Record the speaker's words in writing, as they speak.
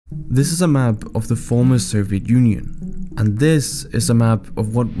This is a map of the former Soviet Union, and this is a map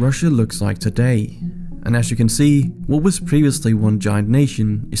of what Russia looks like today. And as you can see, what was previously one giant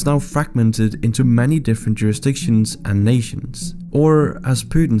nation is now fragmented into many different jurisdictions and nations. Or, as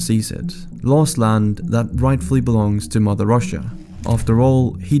Putin sees it, lost land that rightfully belongs to Mother Russia. After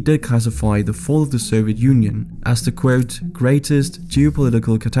all, he did classify the fall of the Soviet Union as the quote, greatest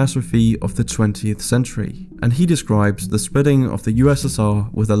geopolitical catastrophe of the 20th century. And he describes the splitting of the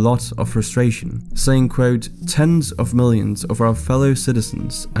USSR with a lot of frustration, saying quote, tens of millions of our fellow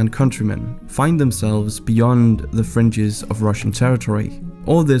citizens and countrymen find themselves beyond the fringes of Russian territory.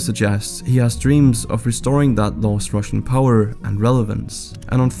 All this suggests he has dreams of restoring that lost Russian power and relevance.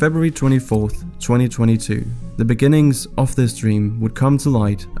 And on February 24th, 2022, the beginnings of this dream would come to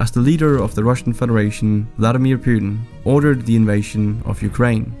light as the leader of the Russian Federation, Vladimir Putin, ordered the invasion of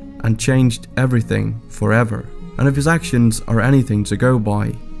Ukraine and changed everything forever. And if his actions are anything to go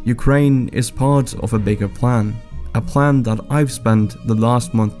by, Ukraine is part of a bigger plan. A plan that I've spent the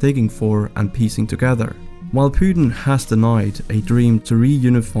last month digging for and piecing together. While Putin has denied a dream to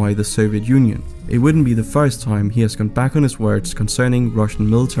reunify the Soviet Union, it wouldn't be the first time he has gone back on his words concerning Russian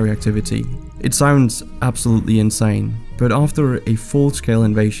military activity. It sounds absolutely insane, but after a full-scale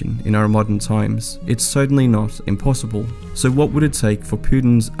invasion in our modern times, it's certainly not impossible. So what would it take for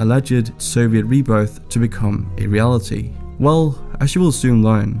Putin's alleged Soviet rebirth to become a reality? Well, as you will soon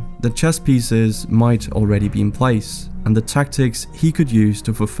learn, the chess pieces might already be in place, and the tactics he could use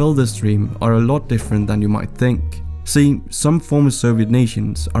to fulfill this dream are a lot different than you might think. See, some former Soviet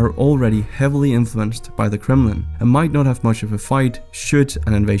nations are already heavily influenced by the Kremlin and might not have much of a fight should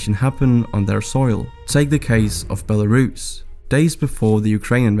an invasion happen on their soil. Take the case of Belarus. Days before the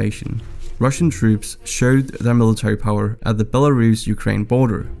Ukraine invasion, Russian troops showed their military power at the Belarus-Ukraine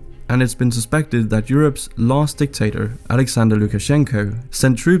border. And it's been suspected that Europe's last dictator, Alexander Lukashenko,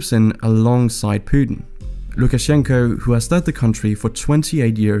 sent troops in alongside Putin. Lukashenko, who has led the country for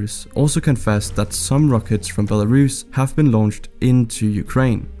 28 years, also confessed that some rockets from Belarus have been launched into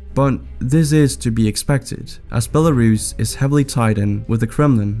Ukraine. But this is to be expected, as Belarus is heavily tied in with the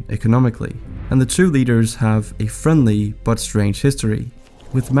Kremlin economically, and the two leaders have a friendly but strange history.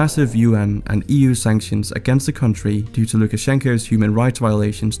 With massive UN and EU sanctions against the country due to Lukashenko's human rights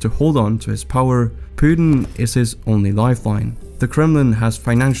violations to hold on to his power, Putin is his only lifeline. The Kremlin has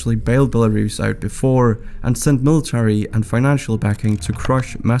financially bailed Belarus out before and sent military and financial backing to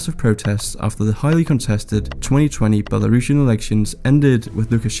crush massive protests after the highly contested 2020 Belarusian elections ended with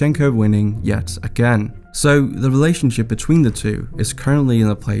Lukashenko winning yet again. So the relationship between the two is currently in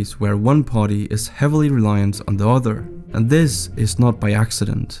a place where one party is heavily reliant on the other. And this is not by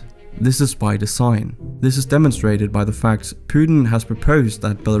accident. This is by design. This is demonstrated by the fact Putin has proposed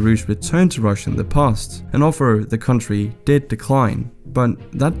that Belarus return to Russia in the past, an offer the country did decline.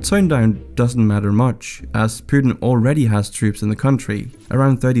 But that turndown doesn't matter much, as Putin already has troops in the country,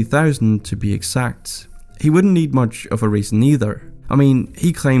 around 30,000 to be exact. He wouldn't need much of a reason either. I mean,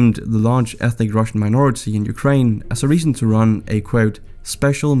 he claimed the large ethnic Russian minority in Ukraine as a reason to run a quote,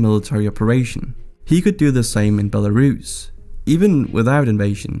 special military operation. He could do the same in Belarus. Even without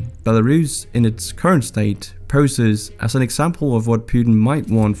invasion, Belarus in its current state poses as an example of what Putin might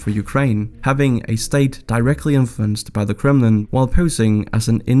want for Ukraine, having a state directly influenced by the Kremlin while posing as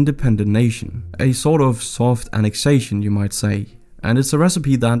an independent nation. A sort of soft annexation, you might say. And it's a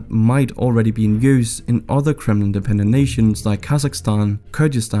recipe that might already be in use in other Kremlin-dependent nations like Kazakhstan,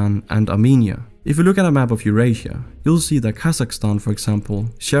 Kyrgyzstan and Armenia. If you look at a map of Eurasia, you'll see that Kazakhstan, for example,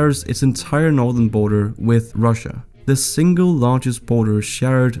 shares its entire northern border with Russia, the single largest border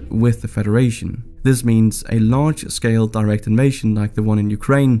shared with the Federation. This means a large-scale direct invasion like the one in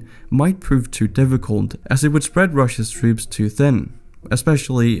Ukraine might prove too difficult, as it would spread Russia's troops too thin,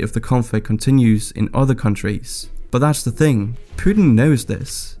 especially if the conflict continues in other countries. But that's the thing, Putin knows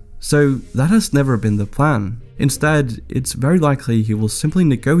this, so that has never been the plan. Instead, it's very likely he will simply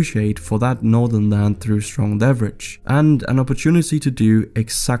negotiate for that northern land through strong leverage, and an opportunity to do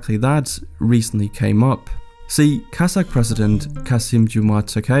exactly that recently came up. See, Kazakh President Kassym-Jomart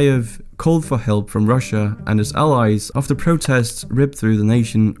Tokayev called for help from Russia and his allies after protests ripped through the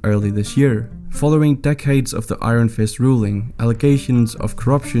nation early this year. Following decades of the Iron Fist ruling, allegations of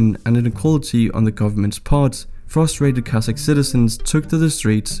corruption and inequality on the government's part, frustrated Kazakh citizens took to the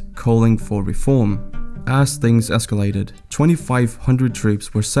streets calling for reform. As things escalated, 2,500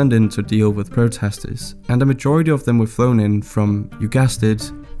 troops were sent in to deal with protesters, and a majority of them were flown in from, you guessed it,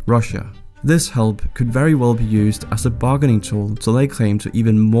 Russia. This help could very well be used as a bargaining tool to lay claim to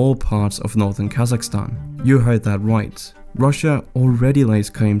even more parts of northern Kazakhstan. You heard that right. Russia already lays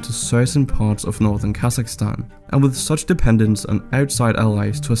claim to certain parts of northern Kazakhstan, and with such dependence on outside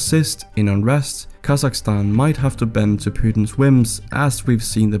allies to assist in unrest, Kazakhstan might have to bend to Putin's whims, as we've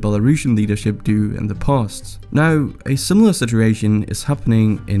seen the Belarusian leadership do in the past. Now, a similar situation is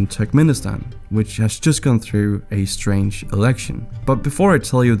happening in Turkmenistan, which has just gone through a strange election. But before I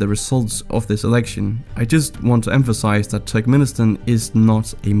tell you the results of this election, I just want to emphasize that Turkmenistan is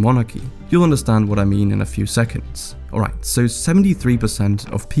not a monarchy. You'll understand what I mean in a few seconds. Alright, so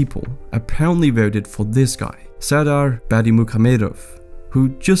 73% of people apparently voted for this guy, Serdar Berdimuhamedov, who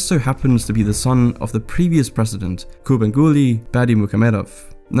just so happens to be the son of the previous president, Gurbanguly Berdimuhamedov.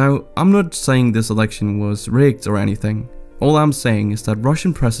 Now, I'm not saying this election was rigged or anything. All I'm saying is that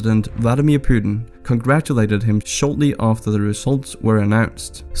Russian President Vladimir Putin congratulated him shortly after the results were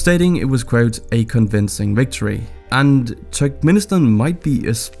announced, stating it was, quote, a convincing victory. And Turkmenistan might be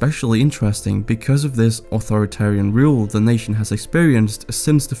especially interesting because of this authoritarian rule the nation has experienced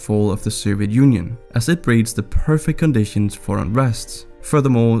since the fall of the Soviet Union, as it breeds the perfect conditions for unrest.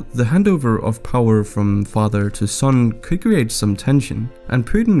 Furthermore, the handover of power from father to son could create some tension, and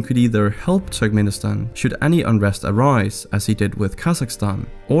Putin could either help Turkmenistan should any unrest arise, as he did with Kazakhstan,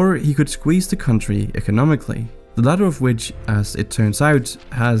 or he could squeeze the country economically, the latter of which, as it turns out,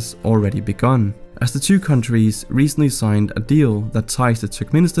 has already begun, as the two countries recently signed a deal that ties the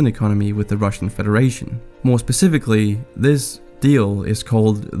Turkmenistan economy with the Russian Federation. More specifically, this deal is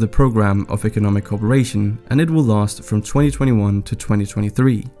called the Program of Economic Cooperation, and it will last from 2021 to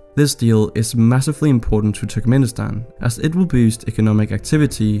 2023. This deal is massively important to Turkmenistan, as it will boost economic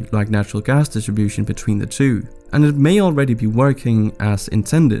activity like natural gas distribution between the two. And it may already be working as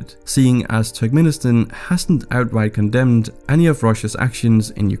intended, seeing as Turkmenistan hasn't outright condemned any of Russia's actions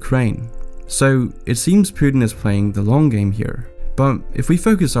in Ukraine. So it seems Putin is playing the long game here. But if we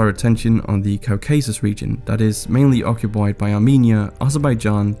focus our attention on the Caucasus region that is mainly occupied by Armenia,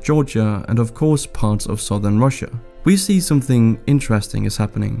 Azerbaijan, Georgia, and of course parts of southern Russia, we see something interesting is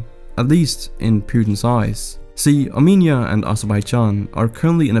happening, at least in Putin's eyes. See, Armenia and Azerbaijan are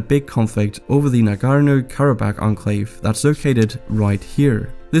currently in a big conflict over the Nagorno-Karabakh enclave that's located right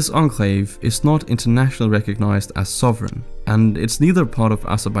here. This enclave is not internationally recognized as sovereign, and it's neither part of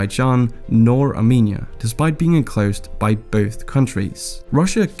Azerbaijan nor Armenia, despite being enclosed by both countries.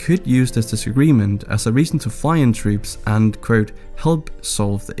 Russia could use this disagreement as a reason to fly in troops and, quote, help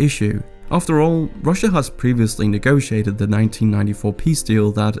solve the issue. After all, Russia has previously negotiated the 1994 peace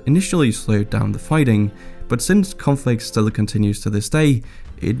deal that initially slowed down the fighting, but since conflict still continues to this day,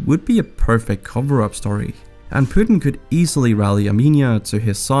 it would be a perfect cover-up story. And Putin could easily rally Armenia to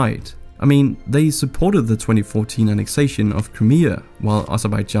his side. I mean, they supported the 2014 annexation of Crimea, while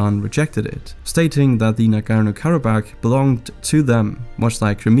Azerbaijan rejected it, stating that the Nagorno-Karabakh belonged to them, much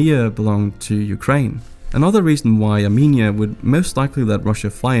like Crimea belonged to Ukraine. Another reason why Armenia would most likely let Russia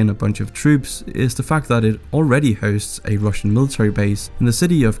fly in a bunch of troops is the fact that it already hosts a Russian military base in the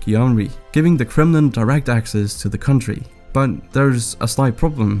city of Gyumri, giving the Kremlin direct access to the country. But there's a slight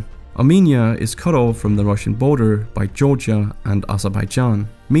problem. Armenia is cut off from the Russian border by Georgia and Azerbaijan,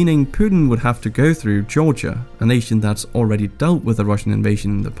 meaning Putin would have to go through Georgia, a nation that's already dealt with a Russian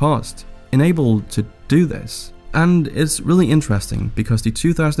invasion in the past, enabled to do this. And it's really interesting because the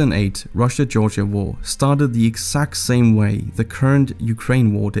 2008 Russia-Georgia war started the exact same way the current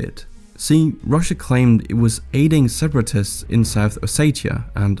Ukraine war did. See, Russia claimed it was aiding separatists in South Ossetia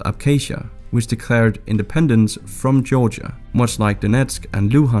and Abkhazia, which declared independence from Georgia, much like Donetsk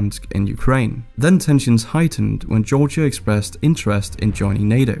and Luhansk in Ukraine. Then tensions heightened when Georgia expressed interest in joining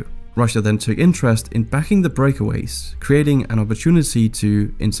NATO. Russia then took interest in backing the breakaways, creating an opportunity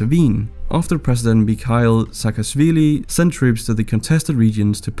to intervene after President Mikhail Saakashvili sent troops to the contested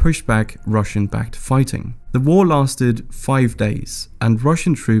regions to push back Russian-backed fighting. The war lasted 5 days, and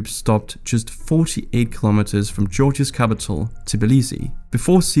Russian troops stopped just 48 kilometers from Georgia's capital, Tbilisi,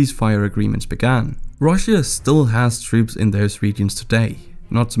 before ceasefire agreements began. Russia still has troops in those regions today,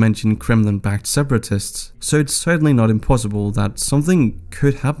 not to mention Kremlin-backed separatists, so it's certainly not impossible that something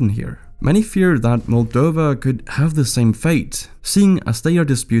could happen here. Many fear that Moldova could have the same fate, seeing as they are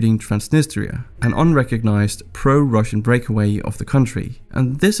disputing Transnistria, an unrecognized pro-Russian breakaway of the country.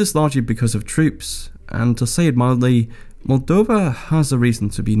 And this is largely because of troops, and to say it mildly, Moldova has a reason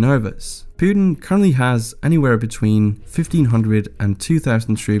to be nervous. Putin currently has anywhere between 1,500 and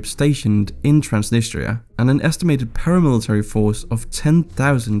 2,000 troops stationed in Transnistria and an estimated paramilitary force of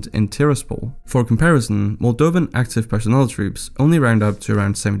 10,000 in Tiraspol. For comparison, Moldovan active personnel troops only round up to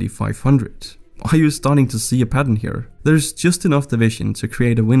around 7,500. Are you starting to see a pattern here? There's just enough division to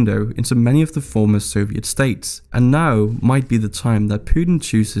create a window into many of the former Soviet states, and now might be the time that Putin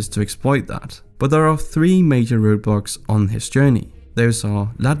chooses to exploit that. But there are three major roadblocks on his journey. Those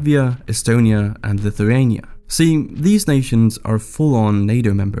are Latvia, Estonia, and Lithuania. See, these nations are full-on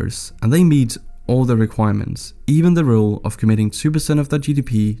NATO members, and they meet all the requirements, even the rule of committing 2% of their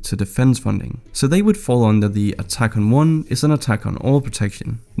GDP to defense funding. So they would fall under the attack on one is an attack on all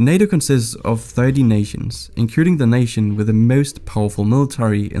protection. NATO consists of 30 nations, including the nation with the most powerful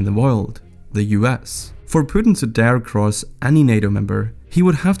military in the world, the US. For Putin to dare cross any NATO member, he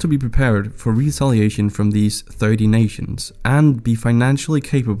would have to be prepared for retaliation from these 30 nations and be financially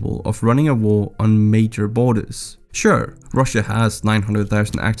capable of running a war on major borders. Sure, Russia has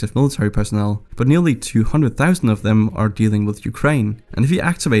 900,000 active military personnel, but nearly 200,000 of them are dealing with Ukraine, and if he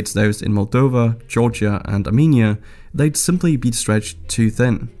activates those in Moldova, Georgia, and Armenia, they'd simply be stretched too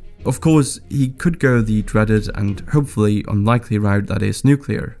thin. Of course, he could go the dreaded and hopefully unlikely route that is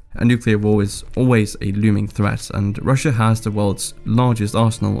nuclear. A nuclear war is always a looming threat, and Russia has the world's largest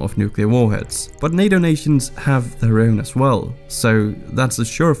arsenal of nuclear warheads. But NATO nations have their own as well, so that's a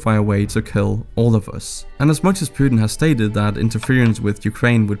surefire way to kill all of us. And as much as Putin has stated that interference with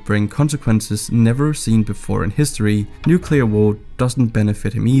Ukraine would bring consequences never seen before in history, nuclear war doesn't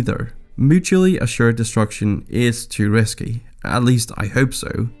benefit him either. Mutually assured destruction is too risky. At least I hope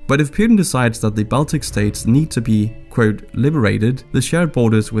so. But if Putin decides that the Baltic states need to be, quote, liberated, the shared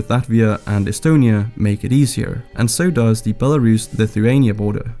borders with Latvia and Estonia make it easier, and so does the Belarus-Lithuania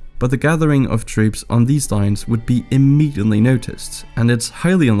border. But the gathering of troops on these lines would be immediately noticed, and it's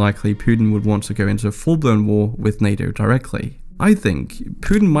highly unlikely Putin would want to go into a full-blown war with NATO directly. I think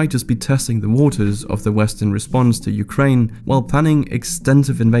Putin might just be testing the waters of the Western response to Ukraine while planning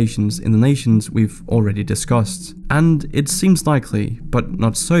extensive invasions in the nations we've already discussed. And it seems likely, but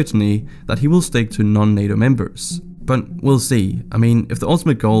not certainly, that he will stick to non-NATO members. But we'll see. I mean, if the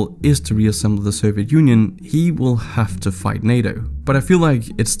ultimate goal is to reassemble the Soviet Union, he will have to fight NATO. But I feel like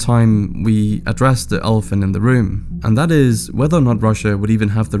it's time we address the elephant in the room, and that is whether or not Russia would even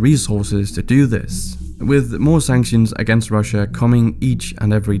have the resources to do this. With more sanctions against Russia coming each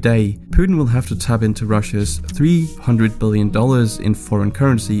and every day, Putin will have to tap into Russia's $300 billion in foreign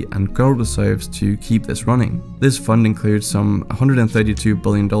currency and gold reserves to keep this running. This fund includes some $132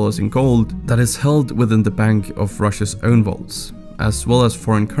 billion in gold that is held within the Bank of Russia's own vaults, as well as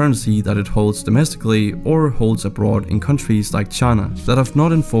foreign currency that it holds domestically or holds abroad in countries like China that have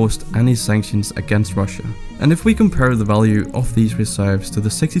not enforced any sanctions against Russia. And if we compare the value of these reserves to the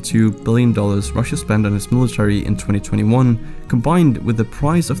 $62 billion Russia spent on its military in 2021, combined with the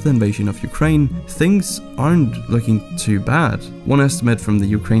price of the invasion of Ukraine, things aren't looking too bad. One estimate from the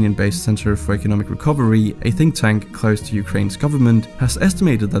Ukrainian-based Center for Economic Recovery, a think tank close to Ukraine's government, has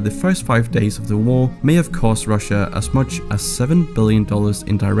estimated that the first 5 days of the war may have cost Russia as much as $7 billion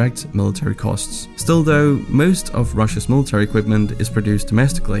in direct military costs. Still though, most of Russia's military equipment is produced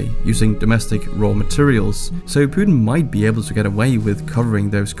domestically, using domestic raw materials, so Putin might be able to get away with covering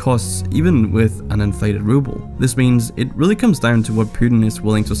those costs even with an inflated ruble. This means it really comes down to what Putin is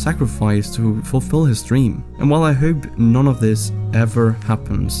willing to sacrifice to fulfill his dream. And while I hope none of this ever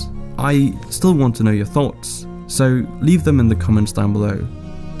happens, I still want to know your thoughts, so leave them in the comments down below.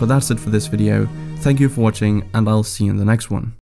 But that's it for this video. Thank you for watching, and I'll see you in the next one.